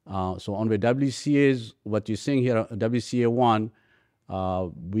 So on the WCAs, what you're seeing here, WCA 1,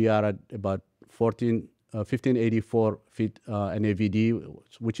 we are at about 1584 feet NAVD,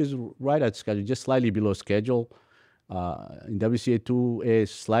 which is right at schedule, just slightly below schedule. In WCA 2A,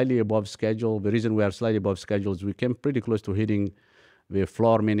 slightly above schedule. The reason we are slightly above schedule is we came pretty close to hitting the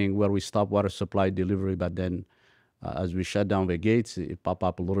floor, meaning where we stop water supply delivery, but then as we shut down the gates, it pop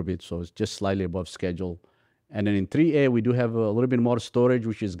up a little bit, so it's just slightly above schedule. And then in 3A, we do have a little bit more storage,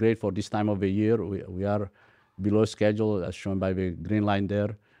 which is great for this time of the year. We are below schedule, as shown by the green line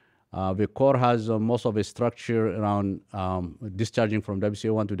there. The Corps has most of the structure around discharging from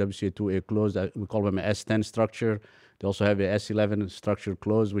WCA1 to WCA2A closed. We call them a S10 structure. They also have a S11 structure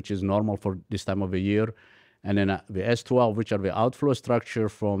closed, which is normal for this time of the year. And then the S12, which are the outflow structure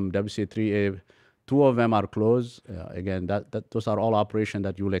from WCA3A, 2 of them are closed. Again, those are all operations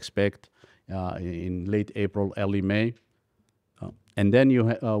that you will expect in late April, early May. And then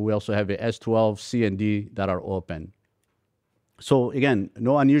we also have the S12, C, and D that are open. So again,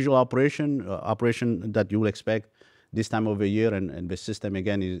 no unusual operation that you will expect this time of the year, and the system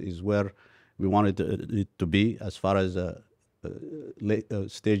again is where we wanted it to be as far as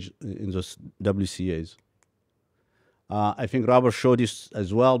stage in those WCAs. I think Robert showed this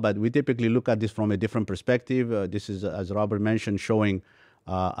as well, but we typically look at this from a different perspective. This is, as Robert mentioned, showing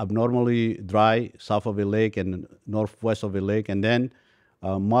abnormally dry south of the lake and northwest of the lake, and then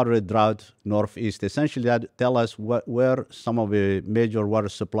moderate drought northeast. Essentially, that tell us where some of the major water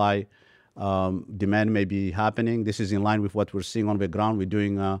supply demand may be happening. This is in line with what we're seeing on the ground. We're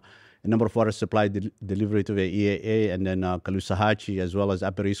doing a number of water supply delivery to the EAA and then Caloosahatchee, as well as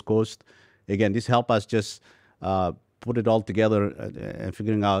Upper East Coast. Again, this help us just put it all together and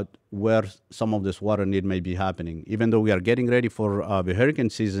figuring out where some of this water need may be happening. Even though we are getting ready for the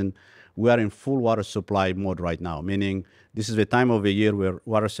hurricane season, we are in full water supply mode right now, meaning this is the time of the year where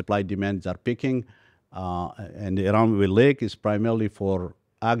water supply demands are peaking, and around the lake is primarily for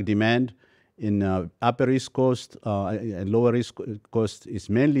ag demand. In Upper East Coast and Lower East Coast is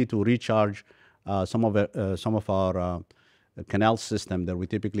mainly to recharge some of our canal system that we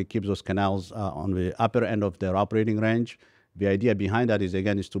typically keep those canals on the upper end of their operating range. The idea behind that is,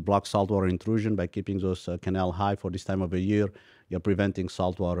 again, is to block saltwater intrusion by keeping those canal high for this time of the year. You're preventing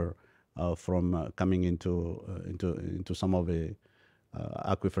saltwater from coming into some of the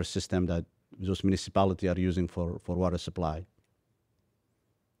aquifer system that those municipalities are using for water supply.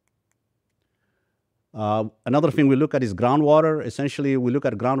 Another thing we look at is groundwater. Essentially, we look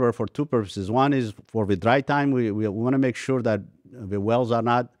at groundwater for two purposes. One is for the dry time. We want to make sure that the wells are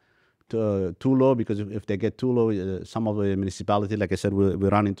not too low, because if they get too low, some of the municipality, like I said, we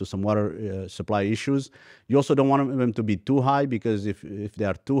run into some water supply issues. You also don't want them to be too high, because if they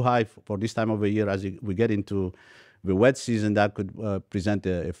are too high for this time of the year, as we get into the wet season, that could present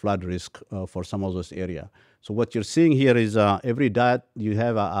a flood risk for some of those areas. So what you're seeing here is every dot you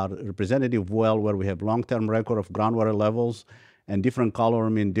have a representative well where we have long-term record of groundwater levels, and different color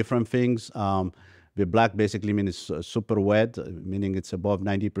mean different things. The black basically means it's super wet, meaning it's above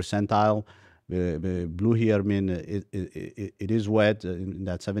 90 percentile. The blue here mean it is wet in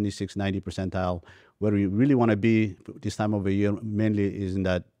that 76, 90 percentile. Where we really want to be this time of the year mainly is in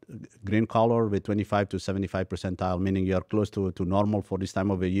that green color with 25 to 75 percentile, meaning you're close to normal for this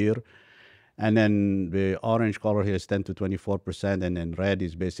time of the year. And then the orange color here is 10 to 24%, and then red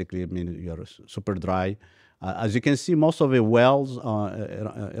is basically, I mean, you're super dry. As you can see, most of the wells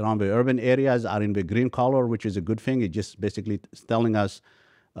around the urban areas are in the green color, which is a good thing. It just basically is telling us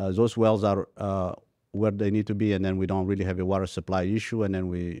those wells are where they need to be, and then we don't really have a water supply issue, and then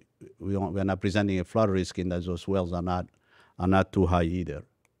we're not presenting a flood risk in that those wells are not too high either.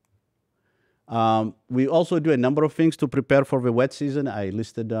 We also do a number of things to prepare for the wet season. I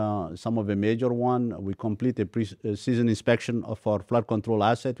listed some of the major one. We complete a pre-season inspection of our flood control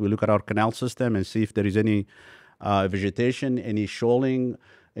asset. We look at our canal system and see if there is any vegetation, any shoaling,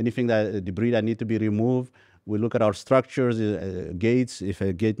 anything debris that need to be removed. We look at our structures, gates, if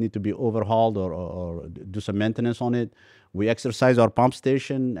a gate need to be overhauled or do some maintenance on it. We exercise our pump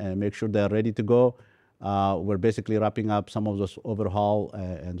station and make sure they're ready to go. We're basically wrapping up some of those overhaul,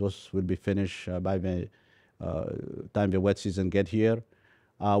 and those will be finished by the time the wet season get here.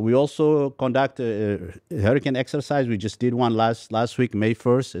 We also conduct a hurricane exercise. We just did one last week, May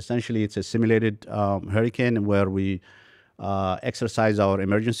 1st. Essentially, it's a simulated hurricane where we exercise our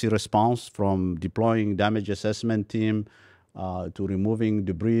emergency response, from deploying damage assessment team to removing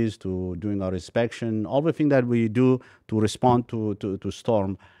debris to doing our inspection. All the things that we do to respond to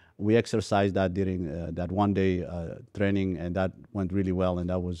storm, we exercised that during that one-day training, and that went really well.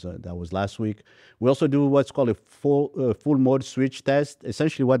 And that was last week. We also do what's called a full mode switch test.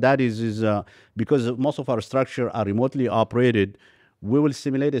 Essentially, what that is because most of our structure are remotely operated, we will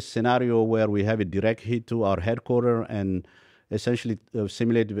simulate a scenario where we have a direct hit to our headquarters and essentially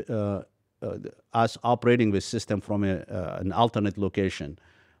simulate us operating the system from an alternate location.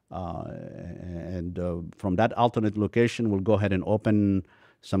 From that alternate location, we'll go ahead and open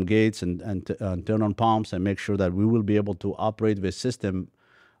some gates and turn on pumps and make sure that we will be able to operate the system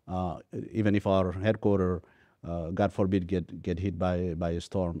even if our headquarters, God forbid, get hit by a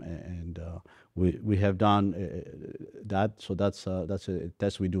storm. We have done that. So that's a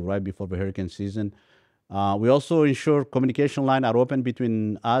test we do right before the hurricane season. We also ensure communication lines are open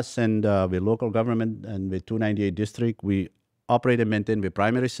between us and the local government and the 298 district. We operate and maintain the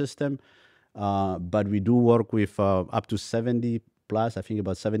primary system, but we do work with up to 70 plus, I think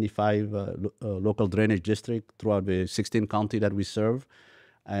about 75 local drainage districts throughout the 16 county that we serve,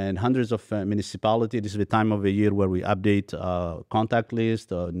 and hundreds of municipalities. This is the time of the year where we update contact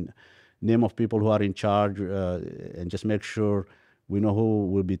list, name of people who are in charge, and just make sure we know who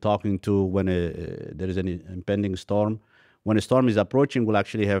we'll be talking to when there is any impending storm. When a storm is approaching, we'll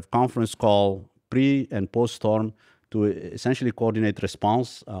actually have conference call pre and post storm to essentially coordinate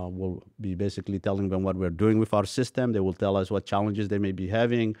response. We'll be basically telling them what we're doing with our system. They will tell us what challenges they may be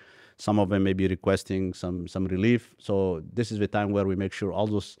having. Some of them may be requesting some relief. So this is the time where we make sure all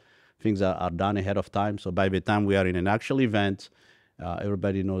those things are done ahead of time. So by the time we are in an actual event,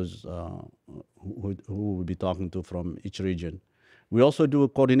 everybody knows who we'll be talking to from each region. We also do a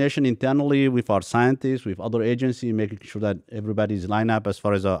coordination internally with our scientists, with other agencies, making sure that everybody is lined up as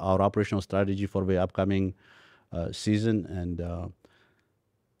far as our operational strategy for the upcoming season. And let's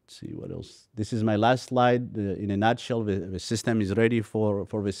see what else. This is my last slide. In a nutshell, the system is ready for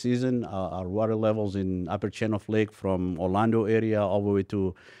the season. Our water levels in Upper Chain of Lake from Orlando area all the way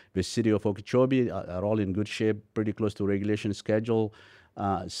to the city of Okeechobee are all in good shape, pretty close to regulation schedule.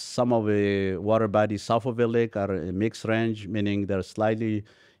 Some of the water bodies south of the lake are a mixed range, meaning they're slightly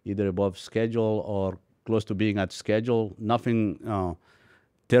either above schedule or close to being at schedule. Nothing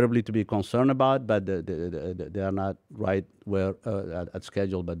terribly to be concerned about, but they are not right where at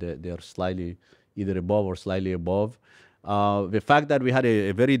schedule, but they are slightly either above or slightly above. The fact that we had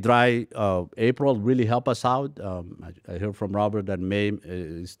a very dry April really helped us out. I heard from Robert that May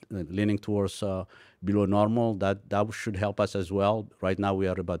is leaning towards below normal. That should help us as well. Right now we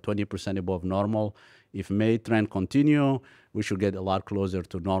are about 20% above normal. If May trend continue, we should get a lot closer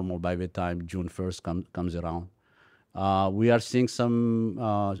to normal by the time June 1st comes around. We are seeing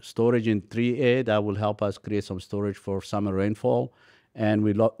some storage in 3A that will help us create some storage for summer rainfall. And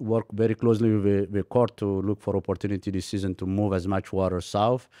we work very closely with the court to look for opportunity this season to move as much water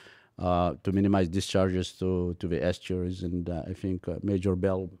south to minimize discharges to the estuaries. And I think Major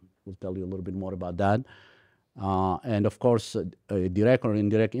Bell will tell you a little bit more about that. And of course, a direct or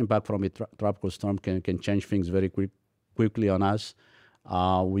indirect impact from a tropical storm can change things very quickly on us.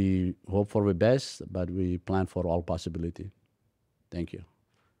 We hope for the best, but we plan for all possibility. Thank you.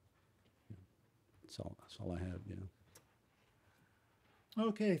 That's all I have. Yeah.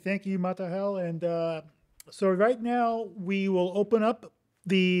 Okay, thank you, Matahel. And so right now we will open up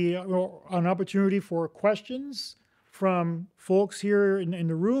an opportunity for questions from folks here in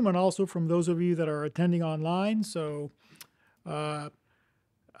the room and also from those of you that are attending online. So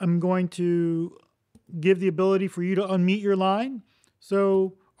I'm going to give the ability for you to unmute your line.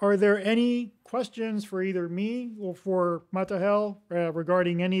 So are there any questions for either me or for Matahel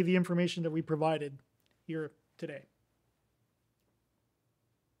regarding any of the information that we provided here today?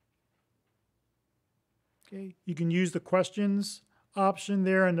 Okay, you can use the questions option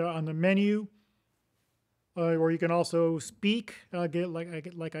there on the menu, or you can also speak.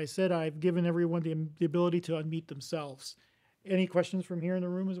 Like I said, I've given everyone the ability to unmute themselves. Any questions from here in the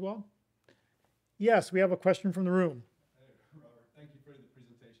room as well? Yes, we have a question from the room. Robert, thank you for the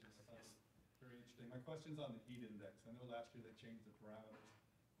presentation. Very interesting. My question's on the heat index. I know last year they changed the parameters,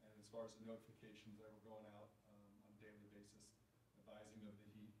 and as far as the notifications that were going out on a daily basis, advising of the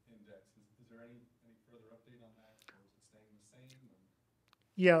heat index, is there any further update on that, or is it staying the same? Or?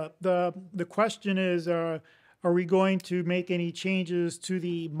 Yeah, the question is, are we going to make any changes to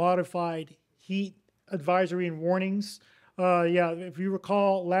the modified heat advisory and warnings? Yeah, if you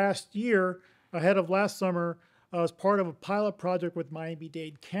recall, last year, ahead of last summer, as part of a pilot project with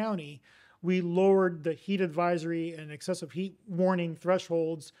Miami-Dade County, we lowered the heat advisory and excessive heat warning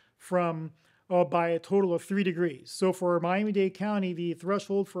thresholds from by a total of 3 degrees. So for Miami-Dade County, the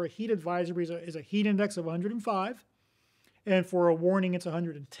threshold for a heat advisory is a heat index of 105, and for a warning, it's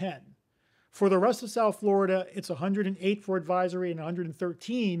 110. For the rest of South Florida, it's 108 for advisory and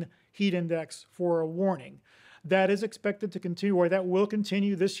 113 heat index for a warning. That is expected to continue, or that will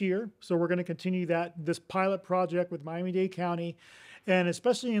continue this year. So we're going to continue this pilot project with Miami-Dade County. And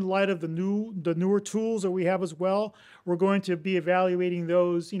especially in light of the newer tools that we have as well, we're going to be evaluating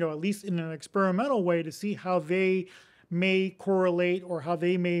those, at least in an experimental way, to see how they may correlate or how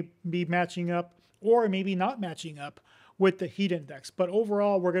they may be matching up or maybe not matching up with the heat index. But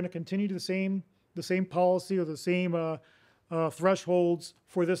overall, we're going to continue the same policy or the same thresholds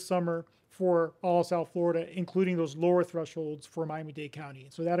for this summer for all South Florida, including those lower thresholds for Miami-Dade County.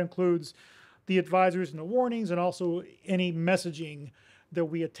 So that includes the advisories and the warnings, and also any messaging that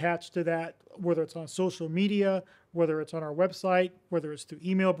we attach to that, whether it's on social media, whether it's on our website, whether it's through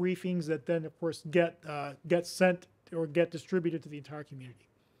email briefings that then, of course, get sent or get distributed to the entire community.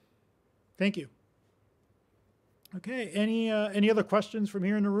 Thank you. Okay, any other questions from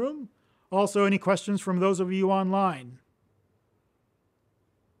here in the room? Also, any questions from those of you online?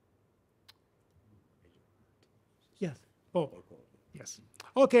 Yes. Oh, yes.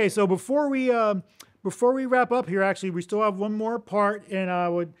 Okay, so before we wrap up here, actually, we still have one more part,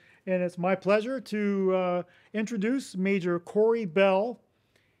 and it's my pleasure to introduce Major Corey Bell.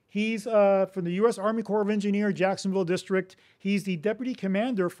 He's from the U.S. Army Corps of Engineers, Jacksonville District. He's the Deputy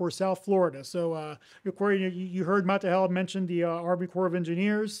Commander for South Florida. So, Corey, you heard Matahel mention the Army Corps of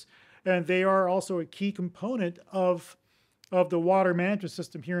Engineers, and they are also a key component of the water management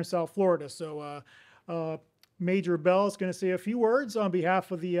system here in South Florida. So, Major Bell is going to say a few words on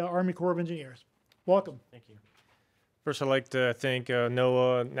behalf of the Army Corps of Engineers. Welcome. Thank you. First, I'd like to thank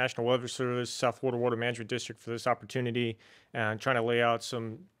NOAA, National Weather Service, South Florida Water Management District for this opportunity and trying to lay out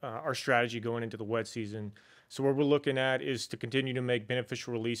some our strategy going into the wet season. So what we're looking at is to continue to make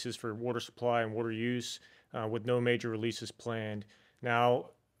beneficial releases for water supply and water use with no major releases planned.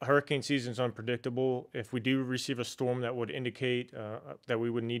 Now, hurricane season is unpredictable. If we do receive a storm that would indicate that we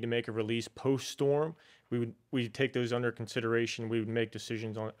would need to make a release post-storm, we'd take those under consideration. We would make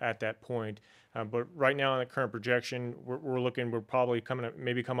decisions at that point. But right now, in the current projection, we're probably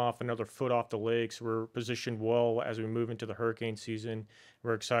maybe come off another foot off the lake. So we're positioned well as we move into the hurricane season.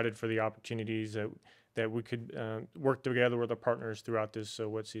 We're excited for the opportunities that we could work together with our partners throughout this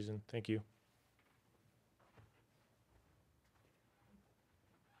wet season. Thank you.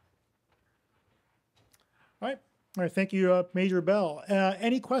 All right. Thank you, Major Bell.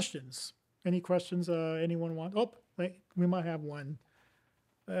 Any questions? Any questions anyone want? Oh, we might have one.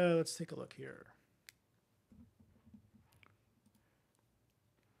 Let's take a look here.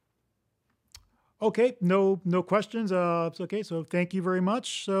 Okay, no questions. It's okay. So thank you very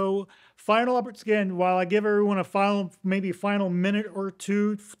much. So final opportunity again. While I give everyone a final minute or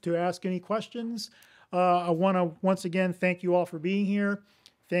two to ask any questions, I want to once again thank you all for being here.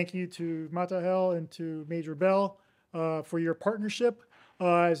 Thank you to Matahel and to Major Bell for your partnership.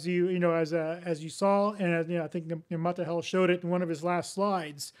 As you saw, and I think Matahel showed it in one of his last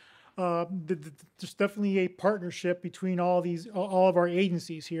slides. There's definitely a partnership between all of our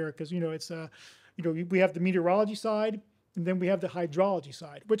agencies here, because it's we have the meteorology side, and then we have the hydrology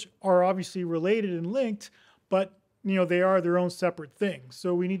side, which are obviously related and linked, but they are their own separate things.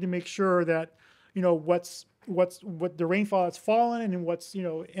 So we need to make sure that what the rainfall that's fallen and what's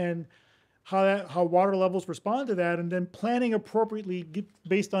and how water levels respond to that, and then planning appropriately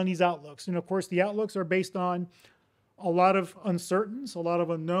based on these outlooks. And of course, the outlooks are based on a lot of uncertainties, a lot of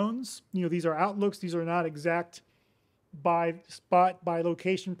unknowns. These are outlooks; these are not exact by spot, by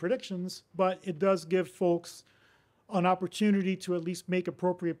location predictions, but it does give folks an opportunity to at least make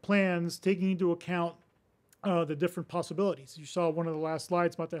appropriate plans, taking into account the different possibilities. You saw one of the last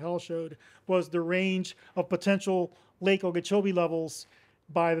slides Matahel showed was the range of potential Lake Okeechobee levels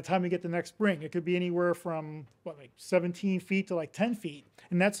by the time we get to next spring. It could be anywhere from like 17 feet to like 10 feet.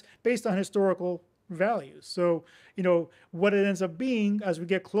 And that's based on historical values. So, what it ends up being as we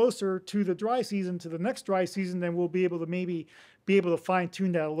get closer to the dry season, to the next dry season, then we'll be able to maybe be able to fine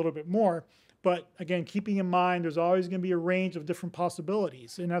tune that a little bit more. But again, keeping in mind, there's always going to be a range of different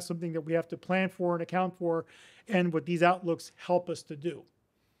possibilities. And that's something that we have to plan for and account for. And what these outlooks help us to do.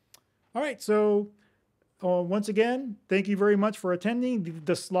 All right. So once again, thank you very much for attending.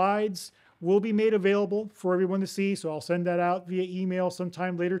 The slides will be made available for everyone to see. So I'll send that out via email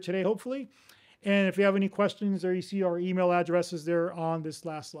sometime later today, hopefully. And if you have any questions, there you see our email addresses there on this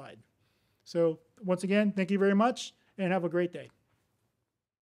last slide. So once again, thank you very much and have a great day.